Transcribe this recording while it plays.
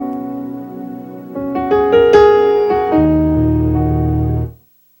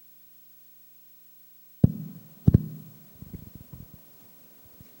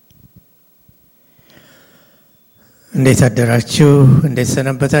እንዴት አደራችሁ? እንዴት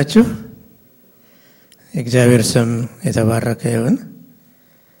ሰነበታችሁ? እግዚአብሔር ስም የተባረከ ይሁን።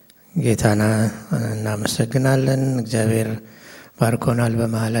 ጌታና እናመሰግናለን። እግዚአብሔር ባርኮናል፣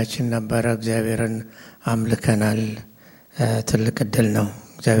 በመሃላችን ነበር። እግዚአብሔርን አምልከናል። ትልቅ እድል ነው።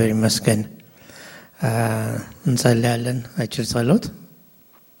 እግዚአብሔር ይመስገን። እንጸልያለን። አጭር ጸሎት።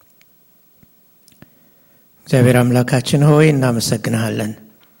 እግዚአብሔር አምላካችን ሆይ እናመሰግናለን።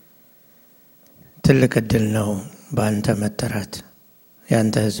 ትልቅ እድል ነው በአንተ መጠራት፣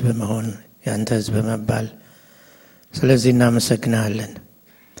 ያንተ ሕዝብ መሆን፣ ያንተ ሕዝብ መባል። ስለዚህ እናመሰግናለን።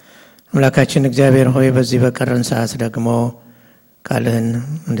 አምላካችን እግዚአብሔር ሆይ በዚህ በቀረን ሰዓት ደግሞ ቃልህን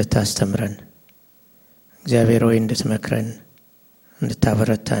እንድታስተምረን፣ እግዚአብሔር ሆይ እንድትመክረን፣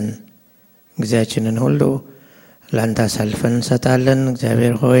 እንድታበረታን ጊዜያችንን ሁሉ ላንተ አሳልፈን እንሰጣለን።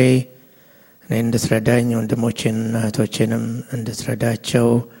 እግዚአብሔር ሆይ እኔ እንድትረዳኝ፣ ወንድሞቼንና እህቶቼንም እንድትረዳቸው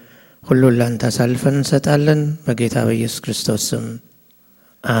ሁሉን ላንተ አሳልፈን እንሰጣለን። በጌታ በኢየሱስ ክርስቶስ ስም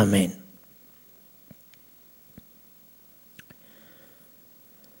አሜን።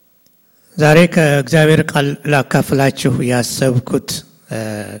 ዛሬ ከእግዚአብሔር ቃል ላካፍላችሁ ያሰብኩት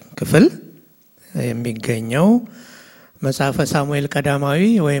ክፍል የሚገኘው መጽሐፈ ሳሙኤል ቀዳማዊ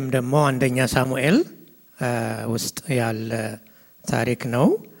ወይም ደግሞ አንደኛ ሳሙኤል ውስጥ ያለ ታሪክ ነው።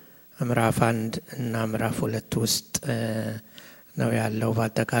 ምዕራፍ 1 እና ምዕራፍ 2 ውስጥ ነው ያለው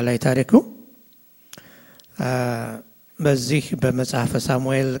በአጠቃላይ ታሪኩ። በዚህ በመጽሐፈ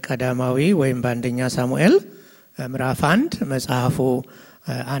ሳሙኤል ቀዳማዊ ወይም በአንደኛ ሳሙኤል ምዕራፍ 1 መጽሐፉ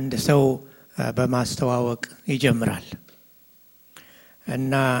አንድ ሰው በማስተዋወቅ ይጀምራል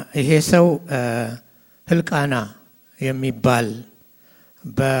እና ይሄ ሰው ሕልቃና የሚባል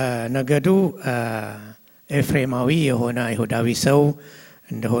በነገዱ ኤፍሬማዊ የሆነ አይሁዳዊ ሰው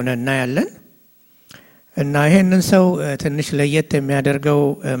እንደሆነ እናያለን። እና ይሄንን ሰው ትንሽ ለየት የሚያደርገው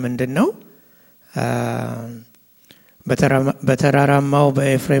ምንድነው? በተራራማው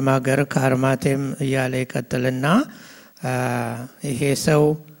በኤፍሬም ሀገር ከአርማቴም እያለ ይቀጥልና ይሄ ሰው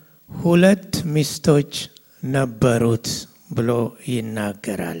 2 ሚስቶች ነበሩት ብሎ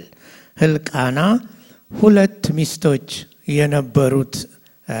ይናገራል። ሕልቃና 2 ሚስቶች የነበሩት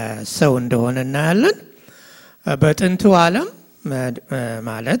ሰው እንደሆነ እናያለን። በጥንቱ ዓለም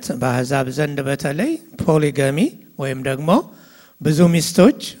ማለት በአሕዛብ ዘንድ በተለይ ፖሊጋሚ ወይም ደግሞ ብዙ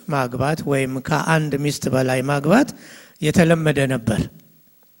ሚስቶች ማግባት ወይም ከአንድ ሚስት በላይ ማግባት የተለመደ ነበር።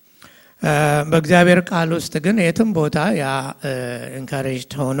 በእግዚአብሔር ቃል ውስጥ ግን የትም ቦታ ያ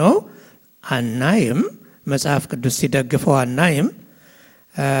ኢንካሬጅድ ሆኖ አናይም። መጽሐፍ ቅዱስ ሲደግፈው አናይም።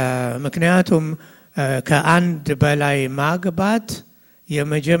 ምክንያቱም ከአንድ በላይ ማግባት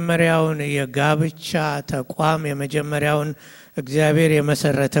የመጀመሪያውን የጋብቻ ተቋም የመጀመሪያውን እግዚአብሔር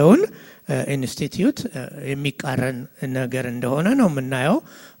የመሰረተውን ኢንስቲትዩት የሚቃረን ነገር እንደሆነ ነው የምናየው።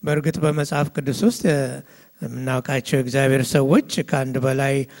 በእርግጥ በመጽሐፍ ቅዱስ ውስጥ የምናውቃቸው እግዚአብሔር ሰዎች ከአንድ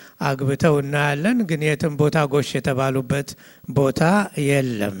በላይ አግብተው እናያለን። ግን የትም ቦታ ጎሽ የተባሉበት ቦታ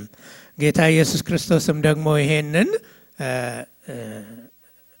የለም። ጌታ ኢየሱስ ክርስቶስም ደግሞ ይሄንን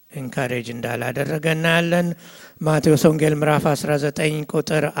ኢንካሬጅ እንዳላደረገ እናያለን። ማቴዎስ ወንጌል ምዕራፍ 19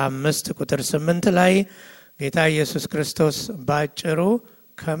 ቁጥር 5 ቁጥር 8 ላይ ጌታ ኢየሱስ ክርስቶስ ባጭሩ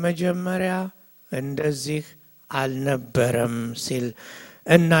ከመጀመሪያ እንደዚህ አልነበረም ሲል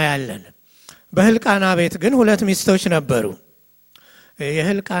እናያለን። በሕልቃና ቤት ግን 2 ሚስቶች ነበሩ።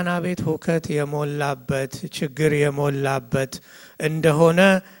 የሕልቃና ቤት ሁከት የሞላበት ችግር የሞላበት እንደሆነ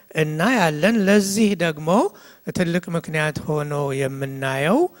እናያለን። ለዚህ ደግሞ ትልቅ ምክንያት ሆኖ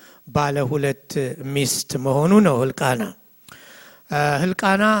የምናየው ባለ 2 ሚስት መሆኑ ነው።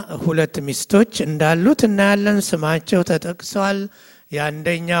 ሕልቃና 2 ሚስቶች እንዳሉት እናያለን። ስማቸው ተጠቅሷል።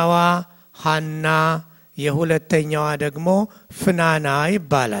 የአንደኛዋ ሐና፣ የሁለተኛዋ ደግሞ ፍናና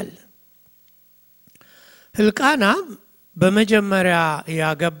ይባላል። ሕልቃና በመጀመሪያ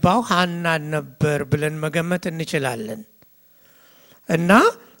ያገባው ሐናን ነበር ብለን መገመት እንችላለን እና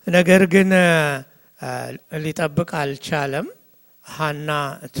ነገር ግን ሊጠብቅ አልቻለም። ሐና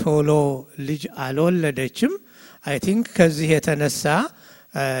ቶሎ ልጅ አልወለደችም። አይ ቲንክ ከዚህ የተነሳ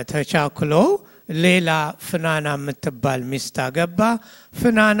ተቻክሎ ሌላ ፍናና የምትባል ሚስት አገባ።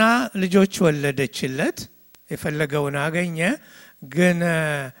 ፍናና ልጆች ወለደችለት፣ የፈለገውን አገኘ። ግን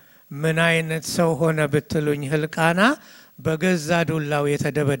ምን አይነት ሰው ሆነ ብትሉኝ ሕልቃና በገዛ ዱላው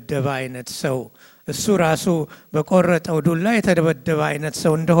የተደበደበ አይነት ሰው፣ እሱ ራሱ በቆረጠው ዱላ የተደበደበ አይነት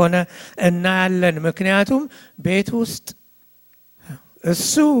ሰው እንደሆነ እናያለን። ምክንያቱም ቤት ውስጥ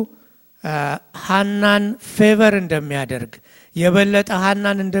እሱ ሐናን ፌቨር እንደሚያደርግ የበለጠ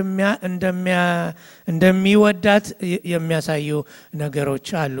ሐናን እንደሚወዳት የሚያሳዩ ነገሮች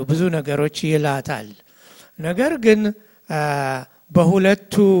አሉ። ብዙ ነገሮች ይላታል። ነገር ግን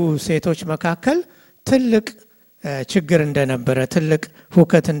በሁለቱ ሴቶች መካከል ትልቅ ችግር እንደነበረ ትልቅ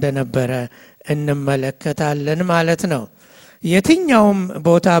ሁከት እንደነበረ እንመለከታለን ማለት ነው። የትኛውም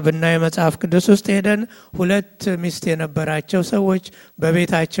ቦታ ብናይ መጽሐፍ ቅዱስ ውስጥ ሄደን ሁለት ሚስት የነበራቸው ሰዎች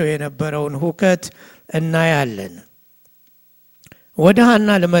በቤታቸው የነበረውን ሁከት እናያለን። ወደ ሐና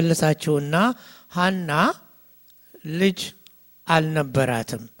ልመልሳችሁና ሐና ልጅ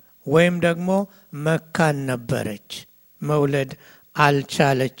አልነበራትም ወይም ደግሞ መካን ነበረች፣ መውለድ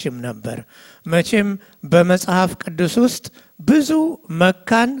አልቻለችም ነበር። መቼም በመጽሐፍ ቅዱስ ውስጥ ብዙ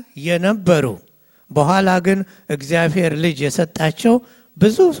መካን የነበሩ በኋላ ግን እግዚአብሔር ልጅ የሰጣቸው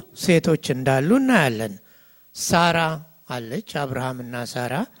ብዙ ሴቶች እንዳሉ እናያለን። ሳራ አለች፣ አብርሃምና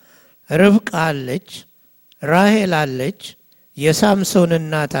ሳራ፣ ርብቃ አለች፣ ራሔል አለች፣ የሳምሶን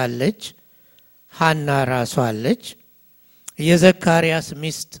እናት አለች፣ ሐና ራሷ አለች፣ የዘካርያስ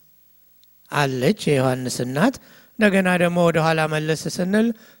ሚስት አለች፣ የዮሐንስ እናት። እንደገና ደግሞ ወደ ኋላ መለስ ስንል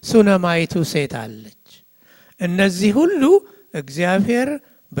ሱነማይቱ ሴት አለች። እነዚህ ሁሉ እግዚአብሔር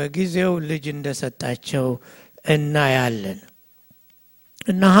በጊዜው ልጅ እንደሰጣቸው እናያለን።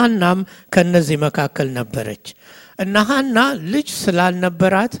 እና ሐናም ከነዚህ መካከል ነበረች። እና ሐና ልጅ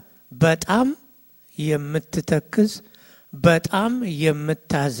ስላልነበራት በጣም የምትተክዝ፣ በጣም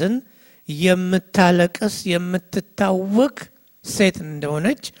የምታዝን፣ የምታለቅስ፣ የምትታወክ ሴት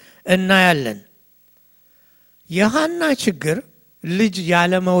እንደሆነች እናያለን። የሐና ችግር ልጅ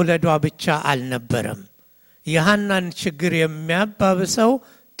ያለ መውለዷ ብቻ አልነበረም። የሐናን ችግር የሚያባብሰው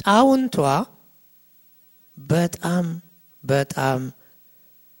ጣውንቷ በጣም በጣም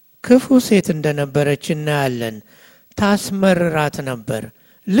ክፉ ሴት እንደነበረች እናያለን። ታስመርራት ነበር።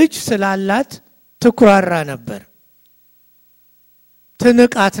 ልጅ ስላላት ትኩራራ ነበር፣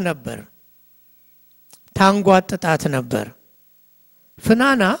 ትንቃት ነበር፣ ታንጓጥጣት ነበር።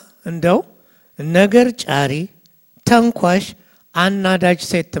 ፍናና እንደው ነገር ጫሪ፣ ተንኳሽ፣ አናዳጅ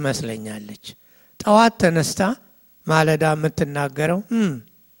ሴት ትመስለኛለች። ጠዋት ተነስታ ማለዳ የምትናገረው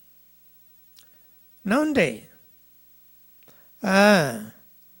ነው እንዴ?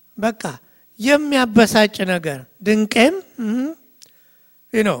 በቃ የሚያበሳጭ ነገር ድንቄም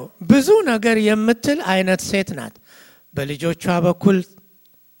ብዙ ነገር የምትል አይነት ሴት ናት። በልጆቿ በኩል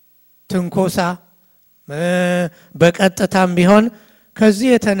ትንኮሳ በቀጥታም ቢሆን ከዚህ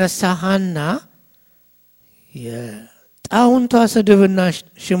የተነሳ ሐና የጣውንቷ ስድብና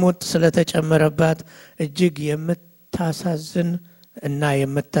ሽሙጥ ስለተጨመረባት እጅግ የምታሳዝን እና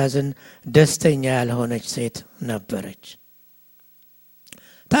የምታዝን ደስተኛ ያልሆነች ሴት ነበረች።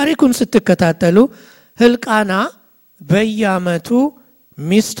 ታሪኩን ስትከታተሉ ሕልቃና በየዓመቱ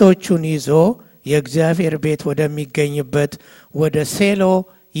ሚስቶቹን ይዞ የእግዚአብሔር ቤት ወደሚገኝበት ወደ ሴሎ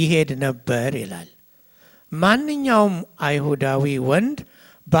ይሄድ ነበር ይላል። ማንኛውም አይሁዳዊ ወንድ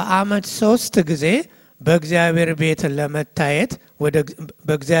በዓመት 3 ጊዜ በእግዚአብሔር ቤት ለመታየት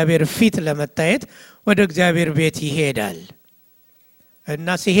በእግዚአብሔር ፊት ለመታየት ወደ እግዚአብሔር ቤት ይሄዳል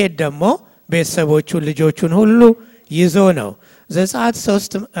እና ሲሄድ ደግሞ ቤተሰቦቹን ልጆቹን ሁሉ ይዞ ነው። ዘጸአት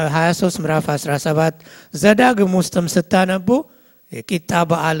 23 ምዕራፍ 17 ዘዳግም ውስጥም ስታነቡ የቂጣ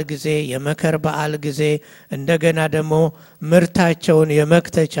በዓል ጊዜ፣ የመከር በዓል ጊዜ፣ እንደገና ደግሞ ምርታቸውን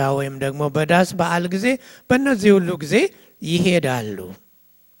የመክተቻ ወይም ደግሞ በዳስ በዓል ጊዜ በእነዚህ ሁሉ ጊዜ ይሄዳሉ።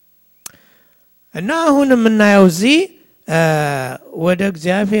 እና አሁን የምናየው እዚህ ወደ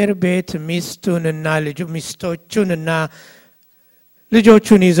እግዚአብሔር ቤት ሚስቱንና ሚስቶቹንና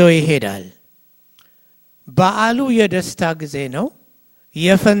ልጆቹን ይዞ ይሄዳል። በዓሉ የደስታ ጊዜ ነው፣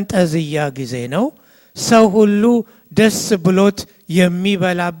 የፈንጠዝያ ጊዜ ነው። ሰው ሁሉ ደስ ብሎት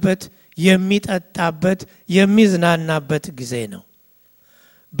የሚበላበት፣ የሚጠጣበት፣ የሚዝናናበት ጊዜ ነው።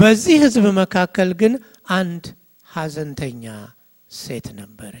 በዚህ ሕዝብ መካከል ግን አንድ ሐዘንተኛ ሴት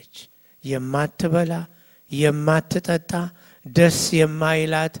ነበረች። የማትበላ፣ የማትጠጣ፣ ደስ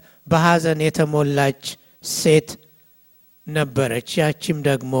የማይላት፣ በሐዘን የተሞላች ሴት ነበረች። ያቺም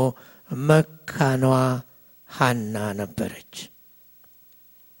ደግሞ መካኗ ሐና ነበረች።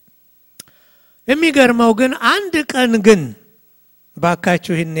 የሚገርመው ግን አንድ ቀን ግን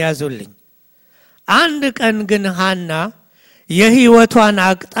ባካችሁ ይህን ያዙልኝ። አንድ ቀን ግን ሐና የሕይወቷን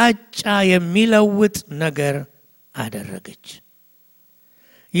አቅጣጫ የሚለውጥ ነገር አደረገች።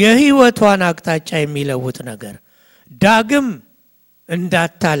 የሕይወቷን አቅጣጫ የሚለውጥ ነገር፣ ዳግም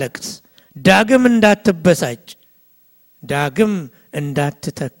እንዳታለቅስ፣ ዳግም እንዳትበሳጭ፣ ዳግም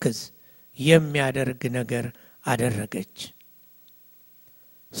እንዳትተክዝ የሚያደርግ ነገር አደረገች።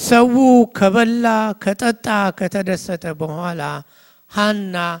 ሰው ከበላ ከጠጣ ከተደሰተ በኋላ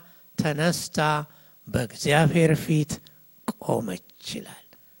ሐና ተነስታ በእግዚአብሔር ፊት ቆመች ይላል።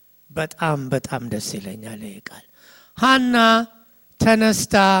 በጣም በጣም ደስ ይለኛል ይህ ቃል። ሐና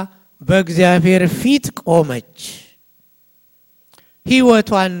ተነስታ በእግዚአብሔር ፊት ቆመች።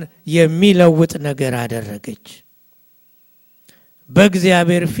 ሕይወቷን የሚለውጥ ነገር አደረገች።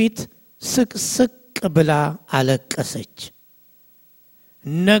 በእግዚአብሔር ፊት ስቅስቅ ብላ አለቀሰች።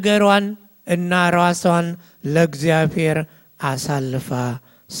 ነገሯን እና ራሷን ለእግዚአብሔር አሳልፋ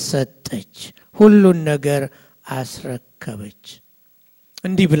ሰጠች። ሁሉን ነገር አስረከበች።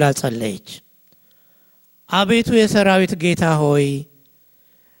 እንዲህ ብላ ጸለየች። አቤቱ የሰራዊት ጌታ ሆይ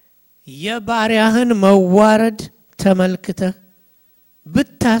የባሪያህን መዋረድ ተመልክተህ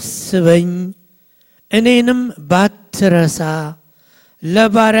ብታስበኝ እኔንም ባትረሳ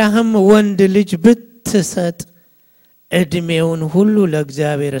ለባሪያህም ወንድ ልጅ ብትሰጥ እድሜውን ሁሉ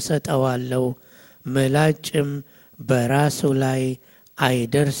ለእግዚአብሔር እሰጠዋለሁ፣ ምላጭም በራሱ ላይ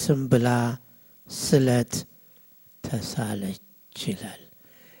አይደርስም ብላ ስለት ተሳለች ይላል።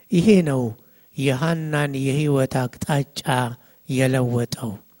 ይሄ ነው የሐናን የህይወት አቅጣጫ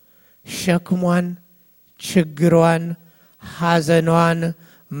የለወጠው። ሸክሟን፣ ችግሯን፣ ሐዘኗን፣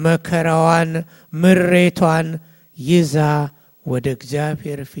 መከራዋን፣ ምሬቷን ይዛ ወደ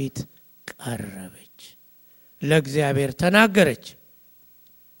እግዚአብሔር ፊት ቀረበች። ለእግዚአብሔር ተናገረች።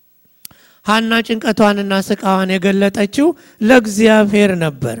 ሐና ጭንቀቷንና ስቃዋን የገለጠችው ለእግዚአብሔር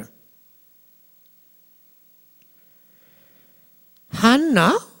ነበር። ሐና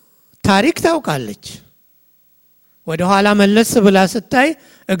ታሪክ ታውቃለች። ወደ ኋላ መለስ ብላ ስታይ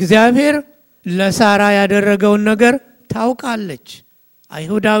እግዚአብሔር ለሳራ ያደረገውን ነገር ታውቃለች።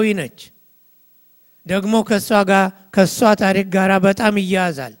 አይሁዳዊ ነች። ደግሞ ከሷ ታሪክ ጋር በጣም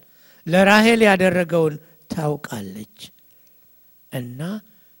ይያዛል። ለራሔል ያደረገውን ታውቃለች። እና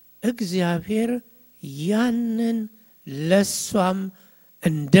እግዚአብሔር ያንን ለሷም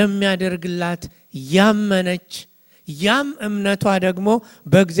እንደሚያደርግላት ያመነች፣ ያም እምነቷ ደግሞ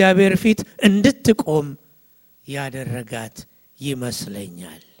በእግዚአብሔር ፊት እንድትቆም ያደረጋት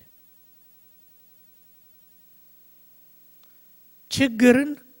ይመስለኛል።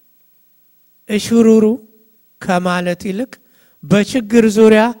 ችግርን እሽሩሩ ከማለት ይልቅ በችግር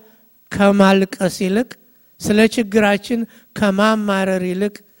ዙሪያ ከማልቀስ ይልቅ ስለ ችግራችን ከማማረር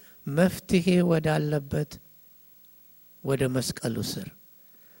ይልቅ መፍትሄ ወዳለበት ወደ መስቀሉ ስር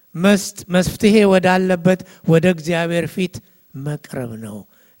መፍትሄ ወዳለበት ወደ እግዚአብሔር ፊት መቅረብ ነው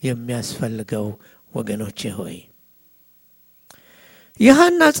የሚያስፈልገው። ወገኖቼ ሆይ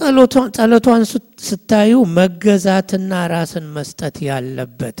የሐና ጸሎቷን ስታዩ መገዛትና ራስን መስጠት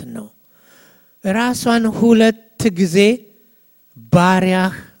ያለበት ነው። ራሷን 2 ጊዜ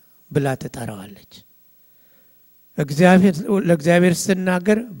ባሪያህ ብላ ትጠራዋለች። ለእግዚአብሔር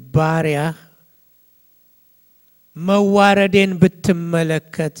ስትናገር ባሪያህ መዋረዴን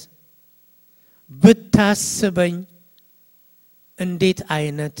ብትመለከት ብታስበኝ እንዴት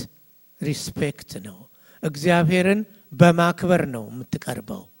አይነት ሪስፔክት ነው! እግዚአብሔርን በማክበር ነው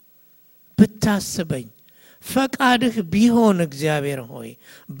የምትቀርበው። ብታስበኝ ፈቃድህ ቢሆን እግዚአብሔር ሆይ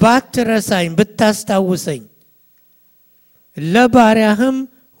ባትረሳኝ ብታስታውሰኝ ለባሪያህም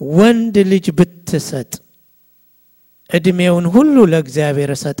ወንድ ልጅ ብትሰጥ እድሜውን ሁሉ ለእግዚአብሔር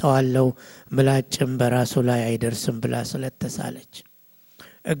እሰጠዋለሁ፣ ምላጭም በራሱ ላይ አይደርስም ብላ ስለተሳለች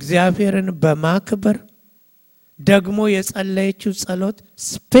እግዚአብሔርን በማክበር ደግሞ የጸለየችው ጸሎት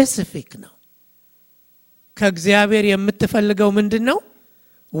ስፔሲፊክ ነው። ከእግዚአብሔር የምትፈልገው ምንድነው?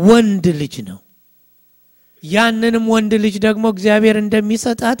 ወንድ ልጅ ነው። ያንንም ወንድ ልጅ ደግሞ እግዚአብሔር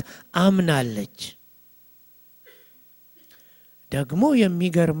እንደሚሰጣት አምናለች። ደግሞ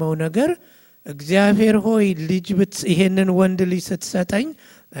የሚገርመው ነገር እግዚአብሔር ሆይ ይሄንን ወንድ ልጅ ስትሰጠኝ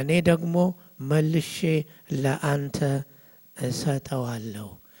እኔ ደግሞ መልሼ ለአንተ እሰጠዋለሁ።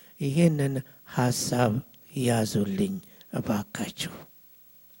 ይሄንን ሐሳብ ያዙልኝ እባካችሁ።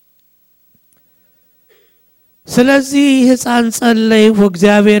 ስለዚህ ሕፃን ጸለይሁ፣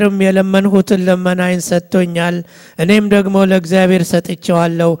 እግዚአብሔርም የለመንሁትን ልመናዬን ሰጥቶኛል። እኔም ደግሞ ለእግዚአብሔር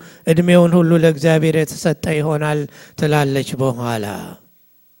ሰጥቼዋለሁ፣ እድሜውን ሁሉ ለእግዚአብሔር የተሰጠ ይሆናል ትላለች። በኋላ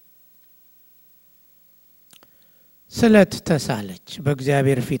ስለት ተሳለች፣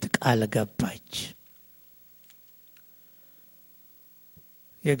 በእግዚአብሔር ፊት ቃል ገባች።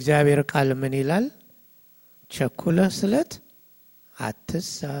 የእግዚአብሔር ቃል ምን ይላል? ቸኩለህ ስለት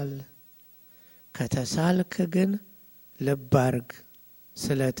አትሳል፣ ከተሳልክ ግን ልብ አድርግ፣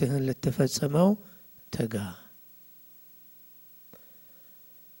 ስለትህን ልትፈጽመው ትጋ።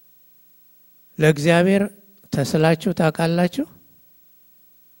 ለእግዚአብሔር ተስላችሁ ታውቃላችሁ?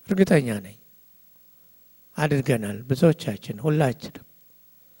 እርግጠኛ ነኝ አድርገናል ብዙዎቻችን፣ ሁላችንም።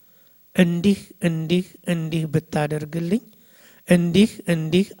 እንዲህ ብታደርግልኝ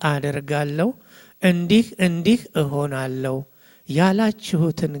እንዲህ አደርጋለሁ፣ እንዲህ እሆናለሁ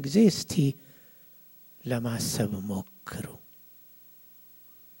ያላችሁትን ጊዜ እስቲ ለማሰብ ሞክሩ።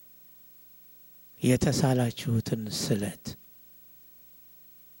 የተሳላችሁትን ስለት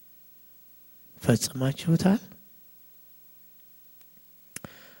ፈጽማችሁታል?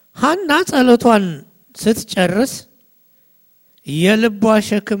 ሐና ጸሎቷን ስትጨርስ የልቧ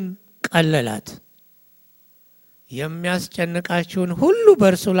ሸክም ቀለላት። የሚያስጨንቃችሁን ሁሉ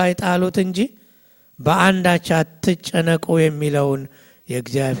በእርሱ ላይ ጣሉት እንጂ በአንዳች አትጨነቁ የሚለውን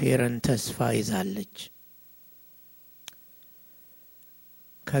የእግዚአብሔርን ተስፋ ይዛለች።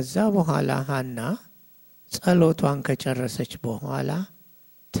 ከዛ በኋላ ሐና ጸሎቷን ከጨረሰች በኋላ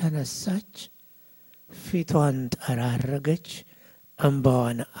ተነሳች፣ ፊቷን ጠራረገች፣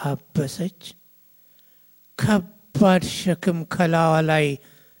 እንባዋን አበሰች። ከባድ ሸክም ከላዋ ላይ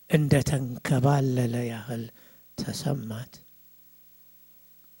እንደተንከባለለ ያህል ተሰማት።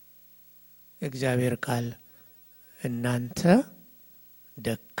 እግዚአብሔር ቃል እናንተ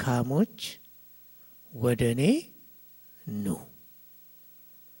ደካሞች ወደኔ ኑ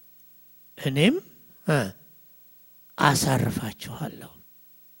እኔም አሳርፋችኋለሁ።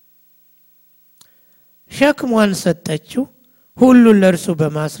 ሸክሟን ሰጠችው። ሁሉን ለእርሱ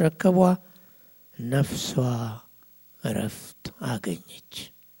በማስረከቧ ነፍሷ እረፍት አገኘች።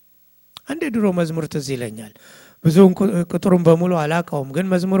 አንድ ድሮ መዝሙር ትዝ ይለኛል። ብዙውን ቁጥሩን በሙሉ አላውቀውም፣ ግን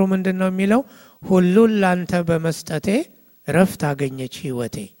መዝሙሩ ምንድነው የሚለው? ሁሉን ላንተ በመስጠቴ እረፍት አገኘች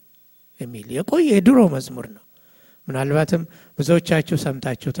ህይወቴ የሚል የቆየ የድሮ መዝሙር ነው። ምናልባትም ብዙዎቻችሁ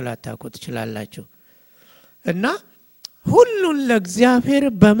ሰምታችሁ ላታውቁ ትችላላችሁ። እና ሁሉን ለእግዚአብሔር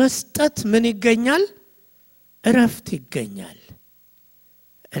በመስጠት ምን ይገኛል? እረፍት ይገኛል።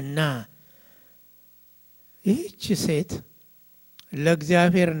 እና ይህች ሴት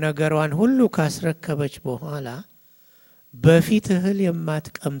ለእግዚአብሔር ነገሯን ሁሉ ካስረከበች በኋላ በፊት እህል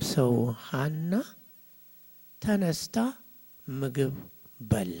የማትቀምሰው ሐና ተነስታ ምግብ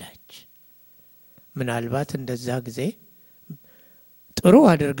በላች። ምናልባት እንደዛ ጊዜ ጥሩ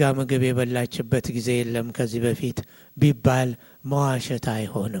አድርጋ ምግብ የበላችበት ጊዜ የለም ከዚህ በፊት ቢባል መዋሸት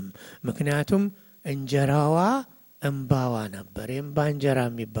አይሆንም። ምክንያቱም እንጀራዋ እንባዋ ነበር። የእንባ እንጀራ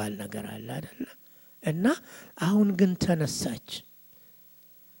የሚባል ነገር አለ አይደል? እና አሁን ግን ተነሳች።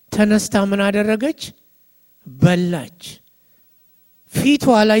 ተነስታ ምን አደረገች? በላች። ፊቷ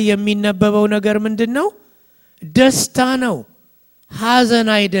ላይ የሚነበበው ነገር ምንድነው? ደስታ ነው፣ ሐዘን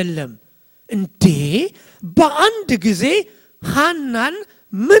አይደለም። እንዴ በአንድ ጊዜ ሐናን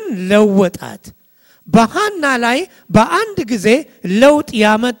ምን ለወጣት? በሐና ላይ በአንድ ጊዜ ለውጥ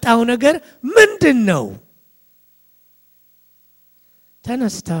ያመጣው ነገር ምንድነው?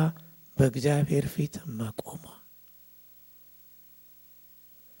 ተነስታ በእግዚአብሔር ፊት መቆሟ።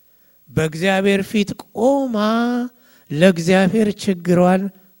 በእግዚአብሔር ፊት ቆማ ለእግዚአብሔር ችግሯን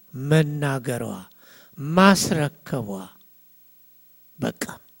መናገሯ፣ ማስረከቧ። በቃ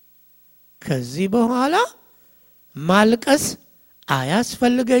ከዚህ በኋላ ማልቀስ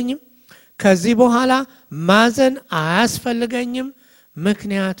አያስፈልገኝም፣ ከዚህ በኋላ ማዘን አያስፈልገኝም።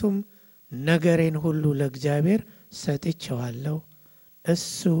 ምክንያቱም ነገሬን ሁሉ ለእግዚአብሔር ሰጥቼዋለሁ፣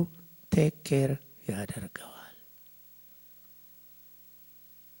 እሱ ቴክ ኬር ያደርገዋል።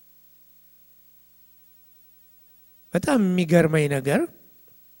 በጣም የሚገርመኝ ነገር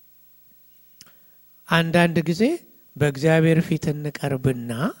አንዳንድ ጊዜ በእግዚአብሔር ፊት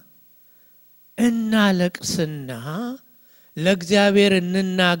እንቀርብና እናለቅስና ለእግዚአብሔር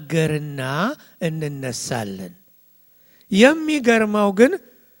እንናገርና እንነሳለን። የሚገርመው ግን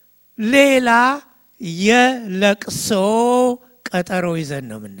ሌላ የለቅሶ ቀጠሮ ይዘን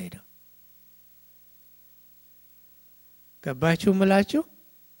ነው የምንሄደው። ገባችሁ ምላችሁ?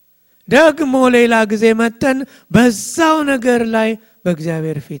 ደግሞ ሌላ ጊዜ መተን በዛው ነገር ላይ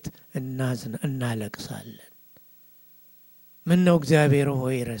በእግዚአብሔር ፊት እናለቅሳለን። ምን ነው እግዚአብሔር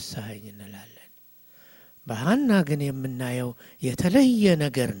ሆይ ረሳኸኝ እንላለን። በሐና ግን የምናየው የተለየ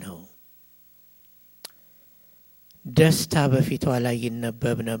ነገር ነው። ደስታ በፊቷ ላይ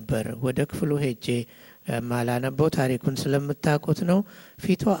ይነበብ ነበር። ወደ ክፍሉ ሄጄ ማላነበው ታሪኩን ስለምታውቁት ነው።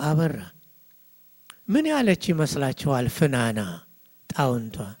 ፊቷ አበራ። ምን ያለች ይመስላችኋል? ፍናና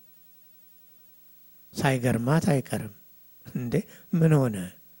ጣውንቷ ሳይገርማት አይቀርም። እንዴ ምን ሆነ?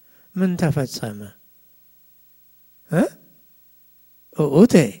 ምን ተፈጸመ?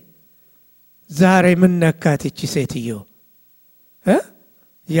 ኡቴ ዛሬ ምን ነካት እቺ ሴትዮ?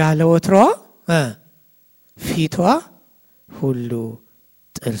 ያለ ወትሮዋ ፊቷ ሁሉ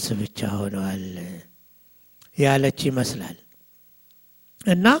ጥርስ ብቻ ሆኗል ያለች ይመስላል።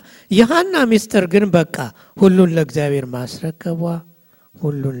 እና የሐና ሚስጥር ግን በቃ ሁሉን ለእግዚአብሔር ማስረከቧ፣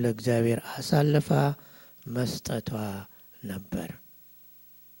 ሁሉን ለእግዚአብሔር አሳልፋ መስጠቷ ነበር።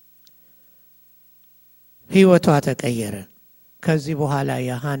 ህይወቷ ተቀየረ። ከዚህ በኋላ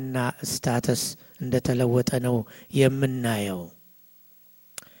የሐና ስታተስ እንደተለወጠ ነው የምናየው።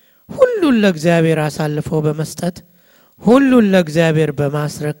 ሁሉን ለእግዚአብሔር አሳልፎ በመስጠት ሁሉን ለእግዚአብሔር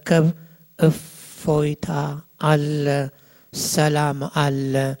በማስረከብ እፎይታ አለ፣ ሰላም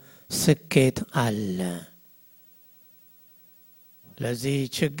አለ፣ ስኬት አለ። ለዚህ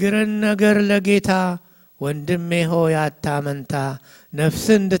ችግርን ነገር ለጌታ ወንድሜ ሆይ አታመንታ፣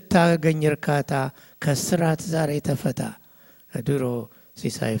 ነፍስን እንድታገኝ እርካታ፣ ከስራት ዛሬ ተፈታ። ድሮ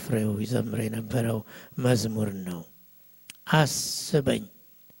ሲሳይ ፍሬው ይዘምር የነበረው መዝሙር ነው። አስበኝ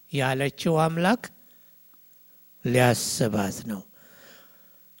ያለችው አምላክ ሊያስባት ነው።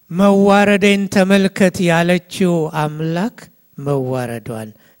 መዋረዴን ተመልከት ያለችው አምላክ መዋረዷን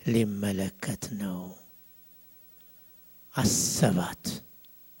ሊመለከት ነው። አሰባት፣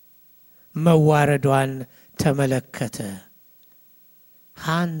 መዋረዷን ተመለከተ።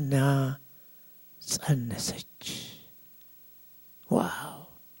 ሐና ጸነሰች። ዋው!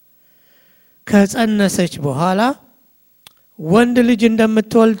 ከጸነሰች በኋላ ወንድ ልጅ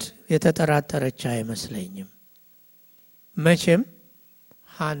እንደምትወልድ የተጠራጠረች አይመስለኝም። መቼም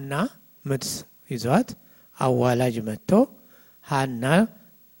ሐና ምጥ ይዟት አዋላጅ መጥቶ ሐና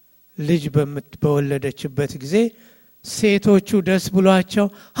ልጅ በወለደችበት ጊዜ ሴቶቹ ደስ ብሏቸው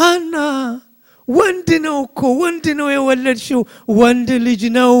ሐና ወንድ ነው እኮ ወንድ ነው የወለድሽው ወንድ ልጅ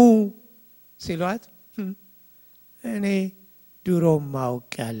ነው ሲሏት እኔ ድሮም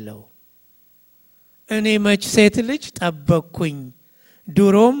አውቄያለሁ፣ እኔ መች ሴት ልጅ ጠበቅኩኝ፣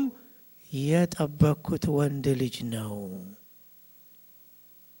 ድሮም የጠበቅኩት ወንድ ልጅ ነው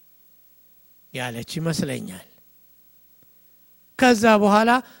ያለች ይመስለኛል። ከዛ በኋላ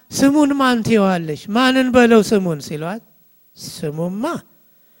ስሙን ማን ትይዋለሽ? ማንን በለው ስሙን ሲሏት ስሙማ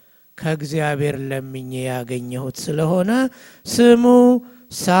ከእግዚአብሔር ለምኜ ያገኘሁት ስለሆነ ስሙ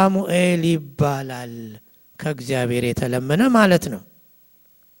ሳሙኤል ይባላል። ከእግዚአብሔር የተለመነ ማለት ነው።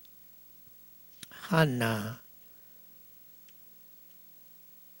 ሐና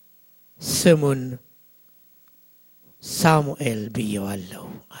ስሙን ሳሙኤል ብየዋለሁ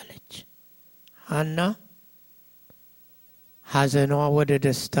አለች። ሐና ሐዘኗ ወደ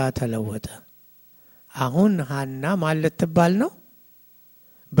ደስታ ተለወጠ። አሁን ሐና ማለት ትባል ነው?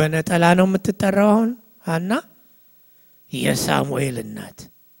 በነጠላ ነው የምትጠራው። አሁን ሐና የሳሙኤል እናት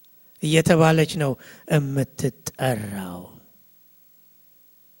እየተባለች ነው የምትጠራው።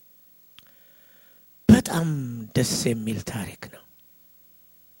 በጣም ደስ የሚል ታሪክ ነው።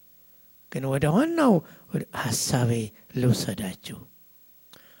 ግን ወደ ዋናው ሐሳቤ ልውሰዳችሁ።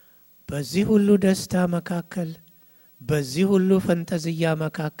 በዚህ ሁሉ ደስታ መካከል፣ በዚህ ሁሉ ፈንጠዝያ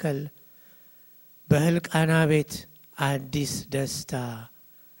መካከል በሕልቃና ቤት አዲስ ደስታ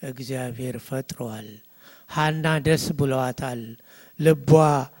እግዚአብሔር ፈጥሯል። ሐና ደስ ብሏታል። ልቧ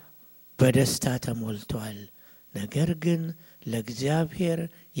በደስታ ተሞልቷል። ነገር ግን ለእግዚአብሔር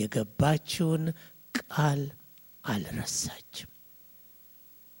የገባችውን ቃል አልረሳችም።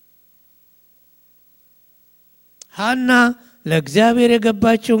 ሐና ለእግዚአብሔር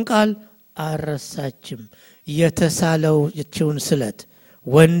የገባችውን ቃል አልረሳችም። የተሳለችውን ስለት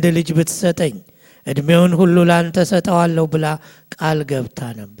ወንድ ልጅ ብትሰጠኝ እድሜውን ሁሉ ላንተ ሰጠዋለሁ ብላ ቃል ገብታ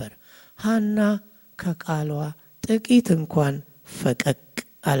ነበር። ሐና ከቃሏ ጥቂት እንኳን ፈቀቅ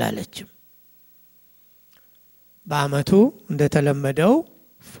አላለችም። በአመቱ እንደተለመደው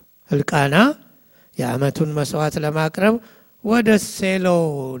ሕልቃና የአመቱን መስዋዕት ለማቅረብ ወደ ሴሎ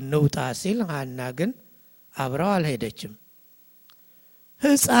ንውጣ ሲል ሐና ግን አብረው አልሄደችም።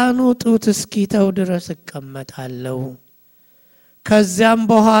 ሕፃኑ ጡት እስኪተው ድረስ እቀመጣለሁ፣ ከዚያም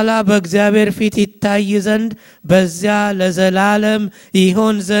በኋላ በእግዚአብሔር ፊት ይታይ ዘንድ በዚያ ለዘላለም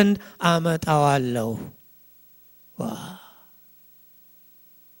ይሆን ዘንድ አመጣዋለሁ።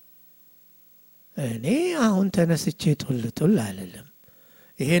 እኔ አሁን ተነስቼ ጡል አልልም።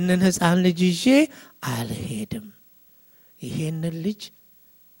 ይሄንን ሕፃን ልጅ ይዤ አልሄድም። ይሄንን ልጅ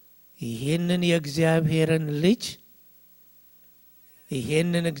ይሄንን የእግዚአብሔርን ልጅ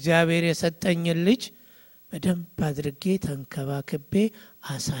ይሄንን እግዚአብሔር የሰጠኝን ልጅ በደንብ አድርጌ ተንከባክቤ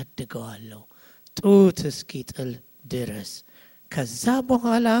አሳድገዋለሁ ጡት እስኪጥል ድረስ። ከዛ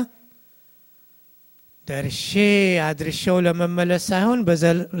በኋላ ደርሼ አድርሼው ለመመለስ ሳይሆን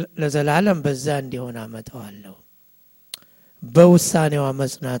ለዘላለም በዛ እንዲሆን አመጣዋለሁ። በውሳኔዋ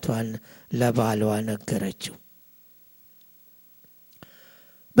መጽናቷን ለባሏ ነገረችው።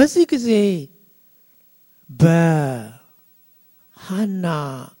 በዚህ ጊዜ በሐና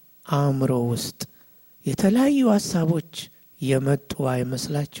አእምሮ ውስጥ የተለያዩ ሐሳቦች የመጡ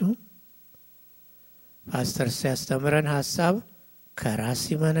አይመስላችሁም? ፓስተር ሲያስተምረን ሐሳብ ከራስ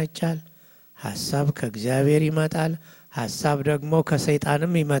ይመነጫል፣ ሐሳብ ከእግዚአብሔር ይመጣል፣ ሐሳብ ደግሞ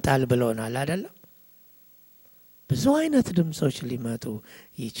ከሰይጣንም ይመጣል ብሎናል አይደለም? ብዙ አይነት ድምጾች ሊመጡ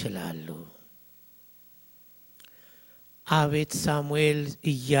ይችላሉ። አቤት ሳሙኤል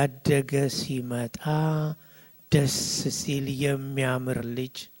እያደገ ሲመጣ ደስ ሲል የሚያምር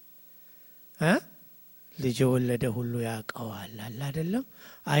ልጅ ልጅ ወለደ ሁሉ ያውቀዋል አለ አይደለም።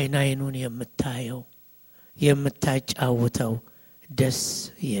 አይን አይኑን የምታየው የምታጫውተው ደስ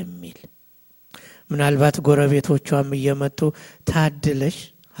የሚል ምናልባት ጎረቤቶቿም እየመጡ ታድለሽ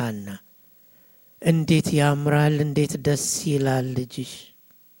ሐና እንዴት ያምራል እንዴት ደስ ይላል ልጅሽ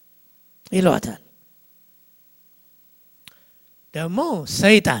ይሏታል። ደግሞ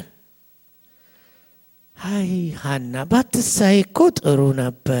ሰይጣን አይ ሐና ባትሳይ እኮ ጥሩ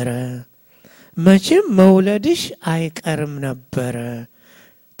ነበረ መቼም መውለድሽ አይቀርም ነበረ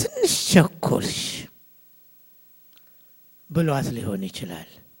ትንሽ ቸኮልሽ ብሏት ሊሆን ይችላል።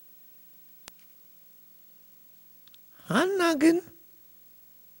 ሐና ግን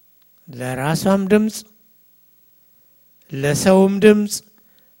ለራሷም ድምጽ ለሰውም ድምጽ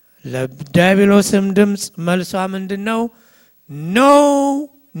ለዲያብሎስም ድምጽ መልሷ ምንድነው? ኖ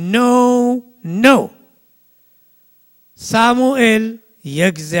ኖ ኖ ሳሙኤል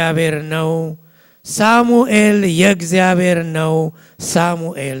የእግዚአብሔር ነው ሳሙኤል የእግዚአብሔር ነው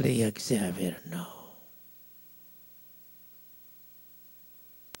ሳሙኤል የእግዚአብሔር ነው።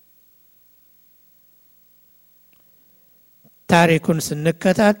 ታሪኩን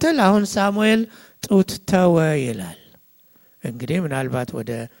ስንከታተል አሁን ሳሙኤል ጡት ተወ ይላል። እንግዲህ ምናልባት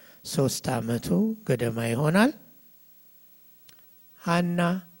ወደ 3 ዓመቱ ገደማ ይሆናል። ሐና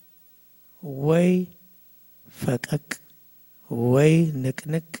ወይ ፈቀቅ ወይ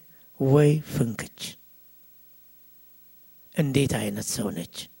ንቅንቅ ወይ ፍንክች እንዴት አይነት ሰው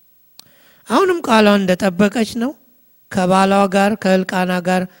ነች! አሁንም ቃሏን እንደጠበቀች ነው። ከባሏ ጋር ከእልቃና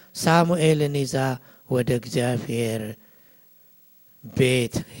ጋር ሳሙኤልን ይዛ ወደ እግዚአብሔር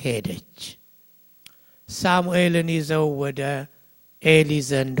ቤት ሄደች። ሳሙኤልን ይዘው ወደ ኤሊ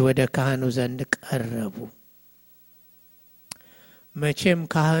ዘንድ ወደ ካህኑ ዘንድ ቀረቡ። መቼም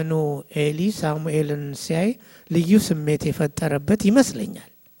ካህኑ ኤሊ ሳሙኤልን ሲያይ ልዩ ስሜት የፈጠረበት ይመስለኛል።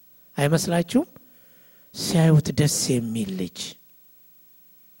 አይመስላችሁም? ሲያዩት ደስ የሚል ልጅ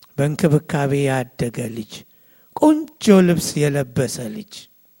በእንክብካቤ ያደገ ልጅ ቆንጆ ልብስ የለበሰ ልጅ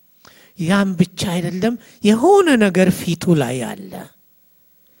ያም ብቻ አይደለም የሆነ ነገር ፊቱ ላይ አለ።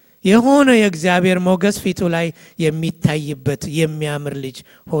 የሆነ የእግዚአብሔር ሞገስ ፊቱ ላይ የሚታይበት የሚያምር ልጅ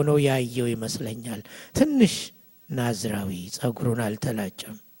ሆኖ ያየው ይመስለኛል። ትንሽ ናዝራዊ ጸጉሩን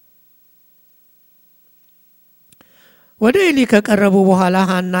አልተላጨም። ወደ ኤሊ ከቀረቡ በኋላ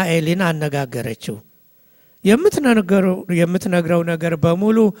ሐና ኤሊን አነጋገረችው። የምትነግረው ነገር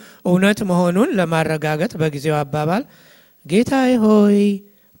በሙሉ እውነት መሆኑን ለማረጋገጥ በጊዜው አባባል ጌታዬ ሆይ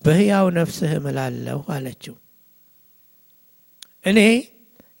በሕያው ነፍስህ እምላለሁ አለችው። እኔ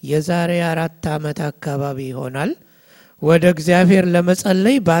የዛሬ 4 ዓመት አካባቢ ይሆናል ወደ እግዚአብሔር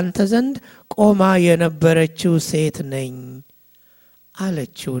ለመጸለይ ባንተ ዘንድ ቆማ የነበረችው ሴት ነኝ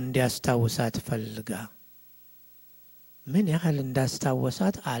አለችው። እንዲያስታውሳት ፈልጋ ምን ያህል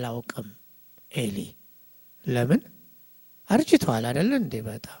እንዳስታወሳት አላውቅም። ኤሊ ለምን አርጅቷል አይደል እንዴ?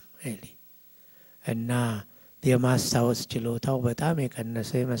 በጣም ኤሊ እና የማስታወስ ችሎታው በጣም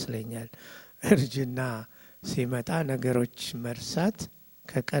የቀነሰ ይመስለኛል። እርጅና ሲመጣ ነገሮች መርሳት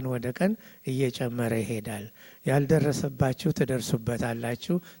ከቀን ወደ ቀን እየጨመረ ይሄዳል። ያልደረሰባችሁ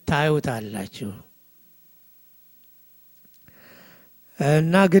ትደርሱበታላችሁ፣ ታዩታላችሁ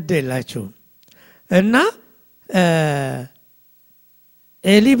እና ግድ የላችሁ እና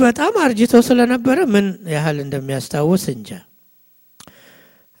ኤሊ በጣም አርጅቶ ስለነበረ ምን ያህል እንደሚያስታውስ እንጃ።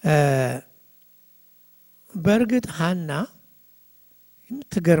 በእርግጥ ሐና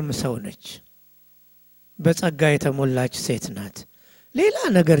የምትገርም ሰው ነች። በጸጋ የተሞላች ሴት ናት። ሌላ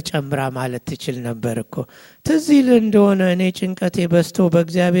ነገር ጨምራ ማለት ትችል ነበር እኮ። ትዝ ይል እንደሆነ እኔ ጭንቀቴ በስቶ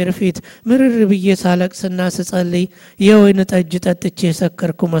በእግዚአብሔር ፊት ምርር ብዬ ሳለቅስና ስጸልይ የወይን ጠጅ ጠጥቼ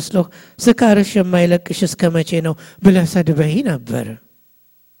የሰከርኩ መስሎህ ስካርሽ የማይለቅሽ እስከ መቼ ነው ብለህ ሰድበኝ ነበር።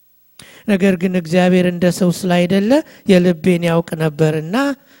 ነገር ግን እግዚአብሔር እንደ ሰው ስላይደለ የልቤን ያውቅ ነበርና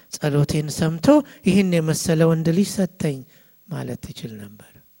ጸሎቴን ሰምቶ ይህን የመሰለ ወንድ ልጅ ሰጠኝ ማለት ትችል ነበር።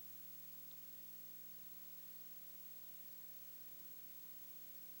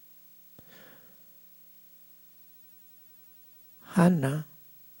 ሐና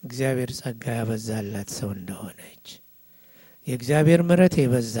እግዚአብሔር ጸጋ ያበዛላት ሰው እንደሆነች፣ የእግዚአብሔር ምሕረት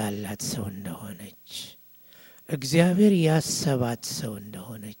የበዛላት ሰው እንደሆነች፣ እግዚአብሔር ያሰባት ሰው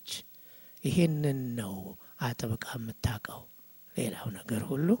እንደሆነች ይሄንን ነው አጥብቃ የምታውቀው። ሌላው ነገር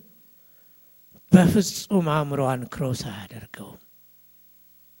ሁሉ በፍጹም አእምሮዋን ክሮስ አያደርገውም።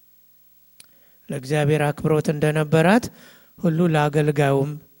 ለእግዚአብሔር አክብሮት እንደነበራት ሁሉ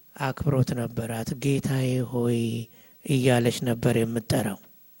ለአገልጋዩም አክብሮት ነበራት። ጌታዬ ሆይ እያለች ነበር የምትጠራው።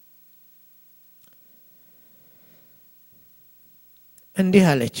 እንዲህ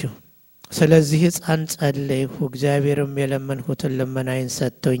አለችው፣ ስለዚህ ሕፃን ጸለይሁ፣ እግዚአብሔርም የለመንሁትን ልመናዬን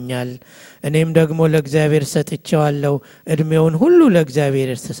ሰጥቶኛል። እኔም ደግሞ ለእግዚአብሔር ሰጥቼዋለሁ። ዕድሜውን ሁሉ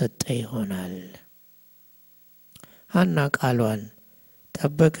ለእግዚአብሔር ተሰጠ ይሆናል። ሐና ቃሏን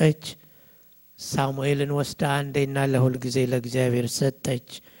ጠበቀች። ሳሙኤልን ወስዳ አንዴና ለሁል ጊዜ ለእግዚአብሔር ሰጠች።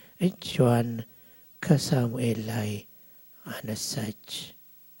 እጇን ከሳሙኤል ላይ አነሳች።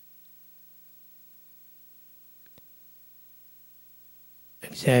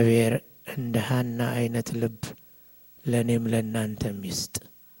 እግዚአብሔር እንደ ሐና አይነት ልብ ለኔም ለናንተም ይስጥ።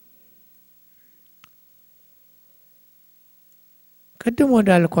 ቀድሞ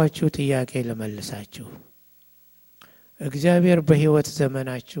ወዳልኳችሁ ጥያቄ ለመልሳችሁ። እግዚአብሔር በሕይወት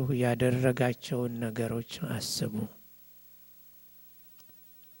ዘመናችሁ ያደረጋቸውን ነገሮች አስቡ።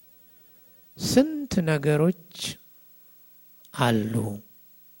 ስንት ነገሮች አሉ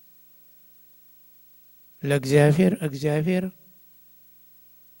እግዚአብሔር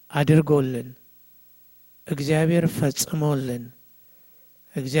አድርጎልን፣ እግዚአብሔር ፈጽሞልን፣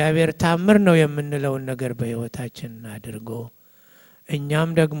 እግዚአብሔር ታምር ነው የምንለውን ነገር በሕይወታችን አድርጎ እኛም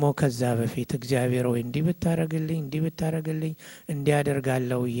ደግሞ ከዛ በፊት እግዚአብሔር ሆይ እንዲህ ብታረግልኝ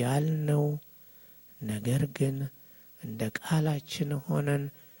እንዲያደርጋለሁ ያልነው ነገር ግን እንደ ቃላችን ሆነን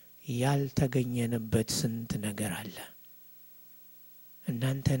ያልተገኘንበት ስንት ነገር አለ።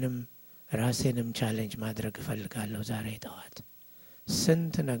 እናንተንም ራሴንም ቻሌንጅ ማድረግ እፈልጋለሁ ዛሬ ጠዋት።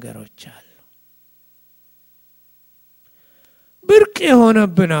 ስንት ነገሮች አሉ ብርቅ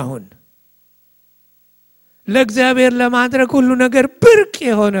የሆነብን፣ አሁን ለእግዚአብሔር ለማድረግ ሁሉ ነገር ብርቅ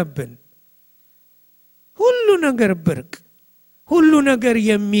የሆነብን፣ ሁሉ ነገር ብርቅ፣ ሁሉ ነገር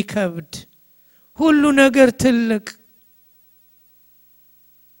የሚከብድ፣ ሁሉ ነገር ትልቅ።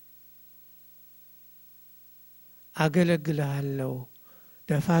 አገለግልሃለሁ፣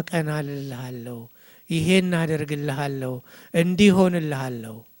 ደፋ ቀና እልልሃለሁ፣ ይሄን አደርግልሃለሁ፣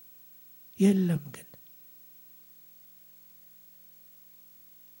 እንዲሆንልሃለሁ። የለም ግን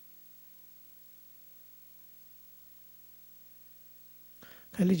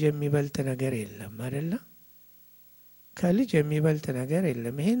ከልጅ የሚበልጥ ነገር የለም አይደለ? ከልጅ የሚበልጥ ነገር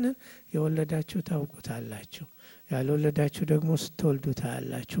የለም። ይሄንን የወለዳችሁ ታውቁታላችሁ፣ ያልወለዳችሁ ደግሞ ስትወልዱ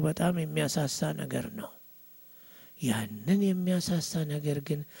ታያላችሁ። በጣም የሚያሳሳ ነገር ነው። ያንን የሚያሳሳ ነገር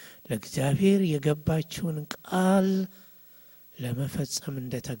ግን ለእግዚአብሔር የገባችውን ቃል ለመፈጸም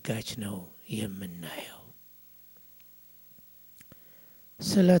እንደተጋች ነው የምናየው።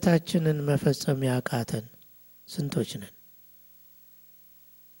 ስለታችንን መፈጸም ያቃተን ስንቶች ነን?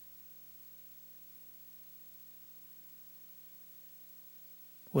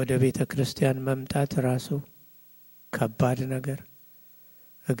 ወደ ቤተ ክርስቲያን መምጣት ራሱ ከባድ ነገር፣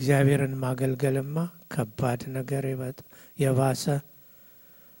 እግዚአብሔርን ማገልገልማ ከባድ ነገር የባሰ።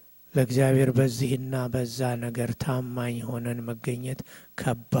 ለእግዚአብሔር በዚህና በዛ ነገር ታማኝ ሆነን መገኘት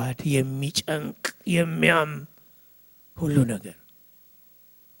ከባድ፣ የሚጨንቅ የሚያም ሁሉ ነገር።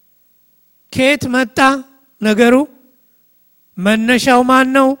 ከየት መጣ ነገሩ? መነሻው ማን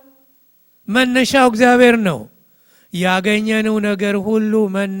ነው? መነሻው እግዚአብሔር ነው። ያገኘነው ነገር ሁሉ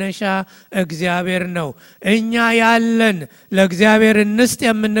መነሻ እግዚአብሔር ነው። እኛ ያለን ለእግዚአብሔር እንስጥ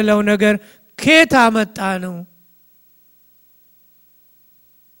የምንለው ነገር ከየት አመጣ ነው?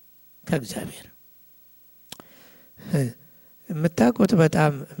 ከእግዚአብሔር። የምታውቁት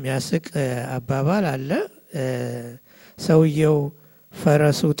በጣም የሚያስቅ አባባል አለ። ሰውየው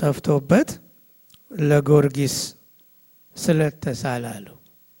ፈረሱ ጠፍቶበት ለጊዮርጊስ ስለተሳላሉ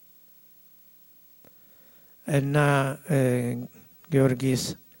እና ጊዮርጊስ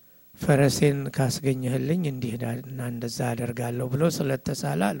ፈረሴን ካስገኘህልኝ እንዲህና እንደዛ አደርጋለሁ ብሎ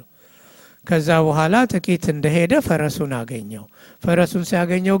ስለተሳላሉ። ከዛ በኋላ ጥቂት እንደሄደ ፈረሱን አገኘው። ፈረሱን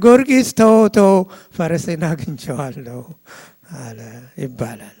ሲያገኘው ጊዮርጊስ ተው ፈረሴን አግኝቼዋለሁ አለ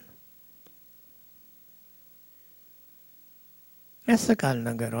ይባላል። ያስቃል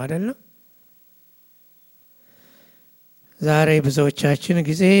ነገሩ አይደለም? ዛሬ ብዙዎቻችን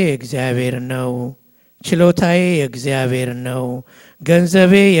ጊዜ እግዚአብሔር ነው፣ ችሎታዬ የእግዚአብሔር ነው፣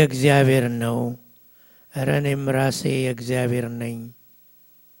 ገንዘቤ የእግዚአብሔር ነው፣ ኧረ እኔም ራሴ የእግዚአብሔር ነኝ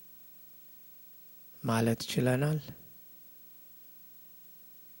ማለት ችለናል?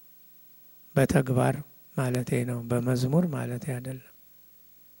 በተግባር ማለቴ ነው፣ በመዝሙር ማለቴ አይደለም።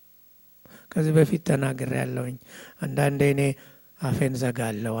 ከዚህ በፊት ተናግሬያለሁኝ። አንዳንዴ እኔ አፌን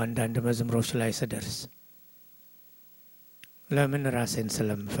ዘጋለሁ አንዳንድ መዝሙሮች ላይ ስደርስ። ለምን? ራሴን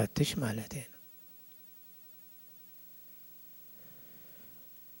ስለምፈትሽ ማለቴ ነው።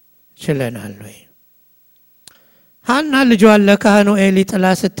 ችለናል ወይ? ሐና ልጇን ለካህኑ ኤሊ ጥላ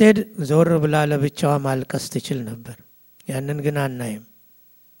ስትሄድ ዞር ብላ ለብቻዋ ማልቀስ ትችል ነበር። ያንን ግን አናይም።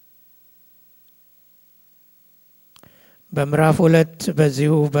 በምዕራፍ 2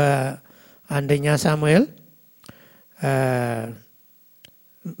 በዚሁ አንደኛ ሳሙኤል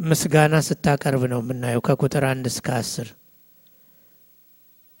ምስጋና ስታቀርብ ነው የምናየው ከቁጥር 1 እስከ 10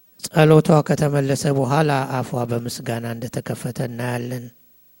 ጸሎቷ ከተመለሰ በኋላ አፏ በምስጋና እንደተከፈተ እናያለን።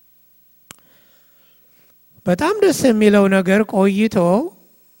 በጣም ደስ የሚለው ነገር ቆይቶ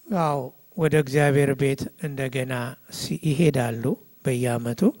ያው ወደ እግዚአብሔር ቤት እንደገና ይሄዳሉ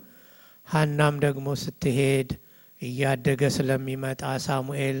በየዓመቱ። ሐናም ደግሞ ስትሄድ እያደገ ስለሚመጣ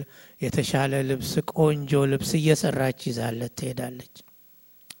ሳሙኤል የተሻለ ልብስ ቆንጆ ልብስ እየሰራች ይዛለት ትሄዳለች።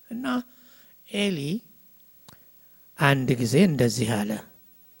 እና ኤሊ አንድ ጊዜ እንደዚህ አለ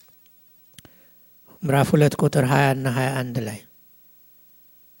ምዕራፍ 2 ቁጥር 20 እና 21 ላይ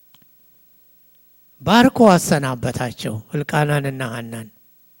ባርኮ አሰናበታቸው ሕልቃናንና ሐናን።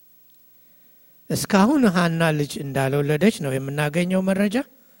 እስካሁን ሐና ልጅ እንዳልወለደች ነው የምናገኘው መረጃ።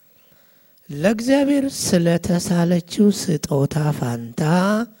 ለእግዚአብሔር ስለተሳለችው ስጦታ ፋንታ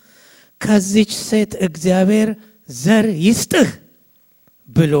ከዚች ሴት እግዚአብሔር ዘር ይስጥህ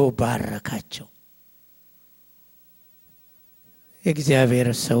ብሎ ባረካቸው። እግዚአብሔር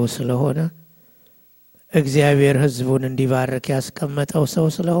ሰው ስለሆነ እግዚአብሔር ሕዝቡን እንዲባርክ ያስቀመጠው ሰው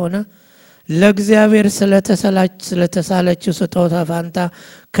ስለሆነ ለእግዚአብሔር ስለተሳለችው ስጦታ ፋንታ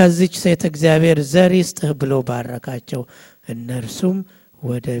ከዚች ሴት እግዚአብሔር ዘር ይስጥህ ብሎ ባረካቸው። እነርሱም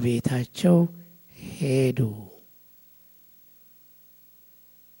ወደ ቤታቸው ሄዱ።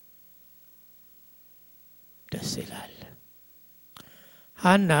 ደስ ይላል።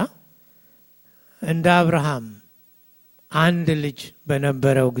 ሐና እንደ አብርሃም አንድ ልጅ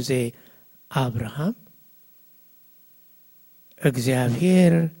በነበረው ጊዜ አብርሃም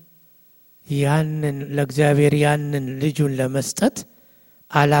ለእግዚአብሔር ያንን ልጁን ለመስጠት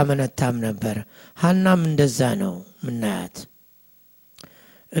አላመነታም ነበር። ሐናም እንደዛ ነው ምናያት።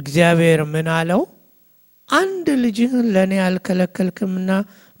 እግዚአብሔር ምን አለው? አንድ ልጅህን ለኔ አልከለከልክምና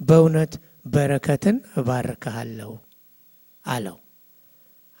በእውነት በረከትን እባርክሃለሁ አለው።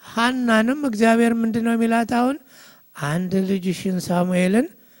 ሐናንም እግዚአብሔር ምንድነው የሚላት? አሁን አንድ ልጅሽን ሳሙኤልን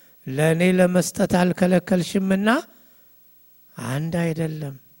ለኔ ለመስጠት አልከለከልሽምና አንድ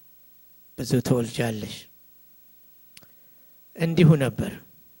አይደለም ብዙ ትወልጃለሽ። እንዲሁ ነበር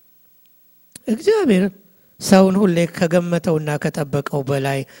እግዚአብሔር ሰውን ሁሌ ከገመተውና ከጠበቀው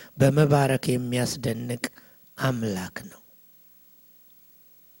በላይ በመባረክ የሚያስደንቅ አምላክ ነው።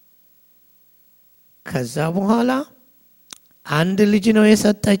 ከዛ በኋላ አንድ ልጅ ነው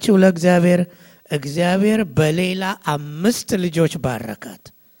የሰጠችው ለእግዚአብሔር። እግዚአብሔር በሌላ 5 ልጆች ባረካት።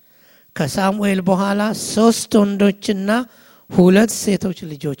 ከሳሙኤል በኋላ 3 ወንዶችና 2 ሴቶች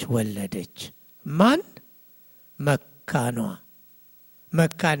ልጆች ወለደች። ማን?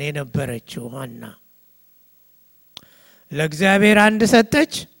 መካን የነበረችው ሐና ለእግዚአብሔር 1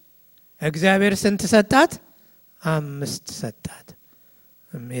 ሰጠች። እግዚአብሔር ስንት ሰጣት? 5 ሰጣት።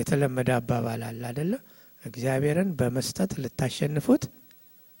 የተለመደ አባባል አለ አይደለ? እግዚአብሔርን በመስጠት ልታሸንፉት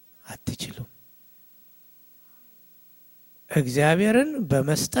አትችሉም። እግዚአብሔርን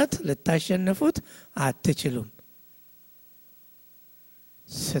በመስጠት ልታሸንፉት አትችሉም።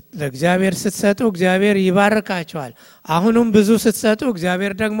 ለእግዚአብሔር ስትሰጡ እግዚአብሔር ይባርካቸዋል። አሁንም ብዙ ስትሰጡ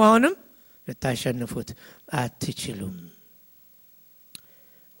እግዚአብሔር ደግሞ አሁንም ልታሸንፉት አትችሉም።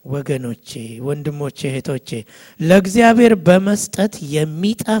 ወገኖቼ፣ ወንድሞቼ፣ እህቶቼ ለእግዚአብሔር በመስጠት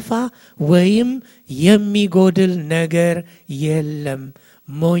የሚጠፋ ወይም የሚጎድል ነገር የለም።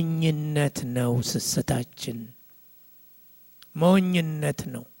 ሞኝነት ነው ስስታችን። ሞኝነት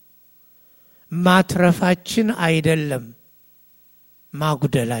ነው። ማትረፋችን አይደለም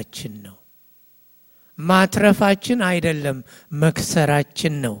ማጉደላችን ነው። ማትረፋችን አይደለም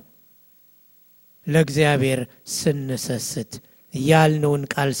መክሰራችን ነው። ለእግዚአብሔር ስንሰስት ያልነውን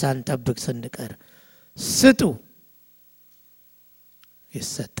ቃል ሳንጠብቅ ስንቀር ስጡ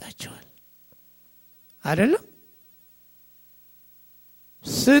ይሰጣቸዋል። አይደለም?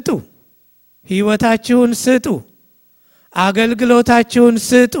 ስጡ፣ ህይወታችሁን ስጡ፣ አገልግሎታችሁን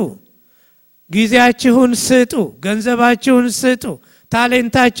ስጡ፣ ጊዜያችሁን ስጡ፣ ገንዘባችሁን ስጡ፣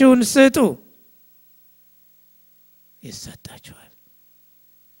 ታሌንታችሁን ስጡ፣ ይሰጣችኋል።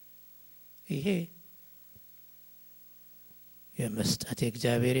 ይሄ የመስጠት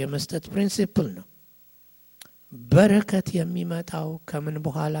የእግዚአብሔር የመስጠት ፕሪንሲፕል ነው። በረከት የሚመጣው ከምን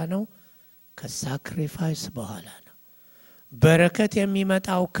በኋላ ነው? ከሳክሪፋይስ በኋላ ነው። በረከት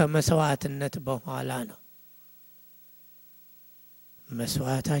የሚመጣው ከመስዋዕትነት በኋላ ነው።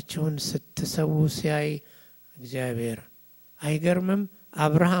 መስዋዕታችሁን ስትሰዉ ሲያይ እግዚአብሔር አይገርምም?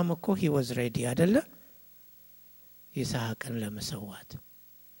 አብርሃም እኮ he was ready አይደለ? ይስሐቅን ለመሰዋት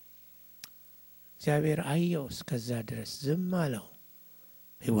እግዚአብሔር አየው። እስከዛ ድረስ ዝም አለው።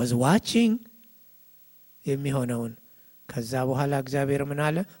 he was watching የሚሆነውን። ከዛ በኋላ እግዚአብሔር ምን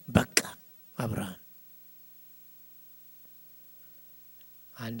አለ? በቃ አብርሃም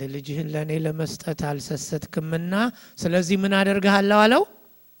አንድ ልጅህን ለኔ ለመስጠት አልሰሰትክምና ስለዚህ ምን አደርግሃለሁ አለው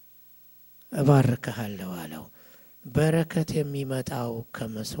እባርክሃለሁ አለው በረከት የሚመጣው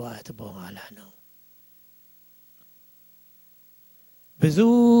ከመስዋዕት በኋላ ነው ብዙ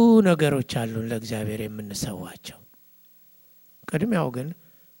ነገሮች አሉ ለእግዚአብሔር የምንሰዋቸው ቅድሚያው ግን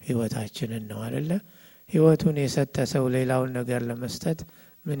ህይወታችንን ነው አይደለ ህይወቱን የሰጠ ሰው ሌላውን ነገር ለመስጠት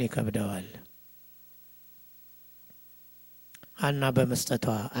ምን ይከብደዋል ሐና በመስጠቷ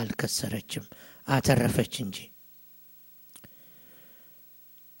አልከሰረችም አተረፈች እንጂ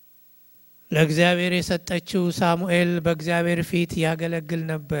ለእግዚአብሔር የሰጠችው ሳሙኤል በእግዚአብሔር ፊት ያገለግል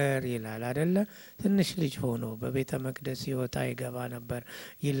ነበር ይላል አይደለ ትንሽ ልጅ ሆኖ በቤተ መቅደስ ይወጣ ይገባ ነበር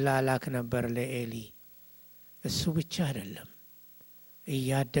ይላላክ ነበር ለኤሊ እሱ ብቻ አይደለም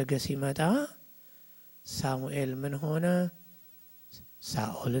እያደገ ሲመጣ ሳሙኤል ምን ሆነ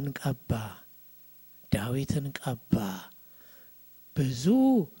ሳኦልን ቀባ ዳዊትን ቀባ ብዙ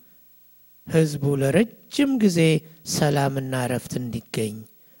ህዝቡ ለረጅም ጊዜ ሰላምና ረፍት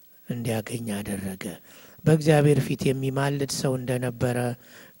እንዲያገኝ አደረገ በእግዚአብሔር ፊት የሚማልድ ሰው እንደነበረ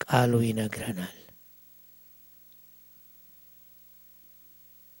ቃሉ ይነግረናል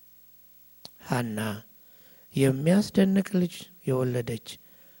ሐና የሚያስደንቅ ልጅ የወለደች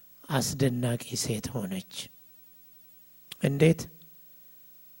አስደናቂ ሴት ሆነች እንዴት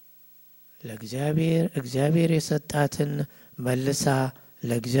እግዚአብሔር የሰጣትን መልሳ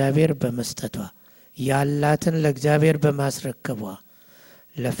ለእግዚአብሔር በመስጠቷ ያላትን ለእግዚአብሔር በማስረከቧ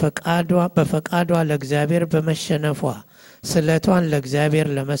በፈቃዷ ለእግዚአብሔር በመሸነፏ ስለቷን ለእግዚአብሔር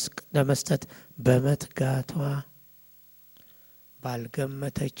ለመስጠት በመትጋቷ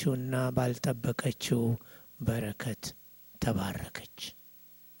ባልገመተችውና ባልጠበቀችው በረከት ተባረከች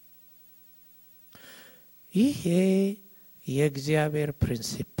ይሄ የእግዚአብሔር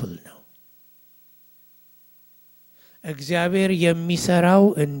ፕሪንሲፕል ነው እግዚአብሔር የሚሰራው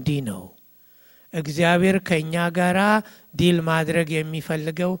እንዲህ ነው እግዚአብሔር ከኛ ጋራ ዲል ማድረግ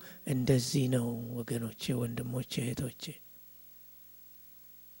የሚፈልገው እንደዚህ ነው ወገኖቼ ወንድሞቼ እህቶቼ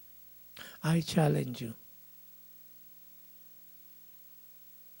አይ ቻሌንጅ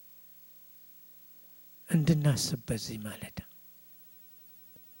እንድናስብ በዚህ ማለት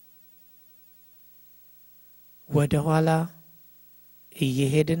ወደ ኋላ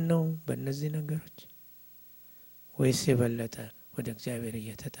እየሄድን ነው በእነዚህ ነገሮች ወይስ የበለጠ ወደ እግዚአብሔር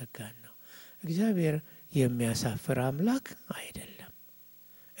እየተጠጋን ነው እግዚአብሔር የሚያሳፍር አምላክ አይደለም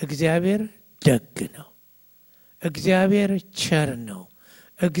እግዚአብሔር ደግ ነው እግዚአብሔር ቸር ነው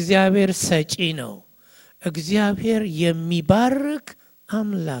እግዚአብሔር ሰጪ ነው እግዚአብሔር የሚባርክ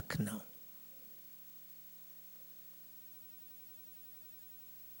አምላክ ነው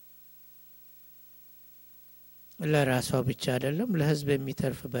ለራሷ ብቻ አይደለም ለሕዝብ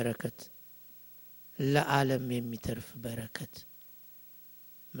የሚተርፍ በረከት ለዓለም የሚተርፍ በረከት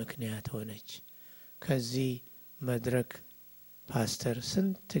ምክንያት ሆነች ከዚህ መድረክ ፓስተር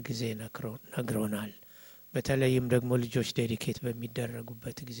ስንት ጊዜ ነግሮናል በተለይም ደግሞ ልጆች ዴዲኬት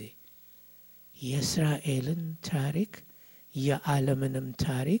በሚደረጉበት ጊዜ የእስራኤልን ታሪክ የዓለምንም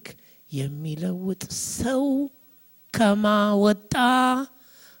ታሪክ የሚለውጥ ሰው ከማወጣ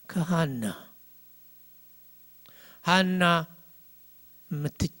ከሐና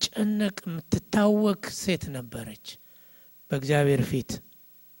የምትጨነቅ የምትታወክ ሴት ነበረች በእግዚአብሔር ፊት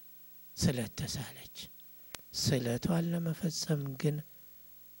ስለተሳለች ስለቷን ለመፈጸም ግን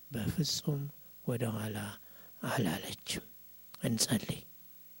በፍጹም ወደ ኋላ አላለችም እንጸልይ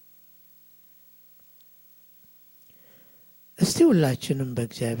እስቲ ሁላችንም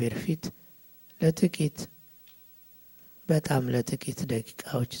በእግዚአብሔር ፊት በጣም ለጥቂት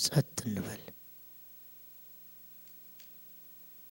ደቂቃዎች ጸጥ እንበል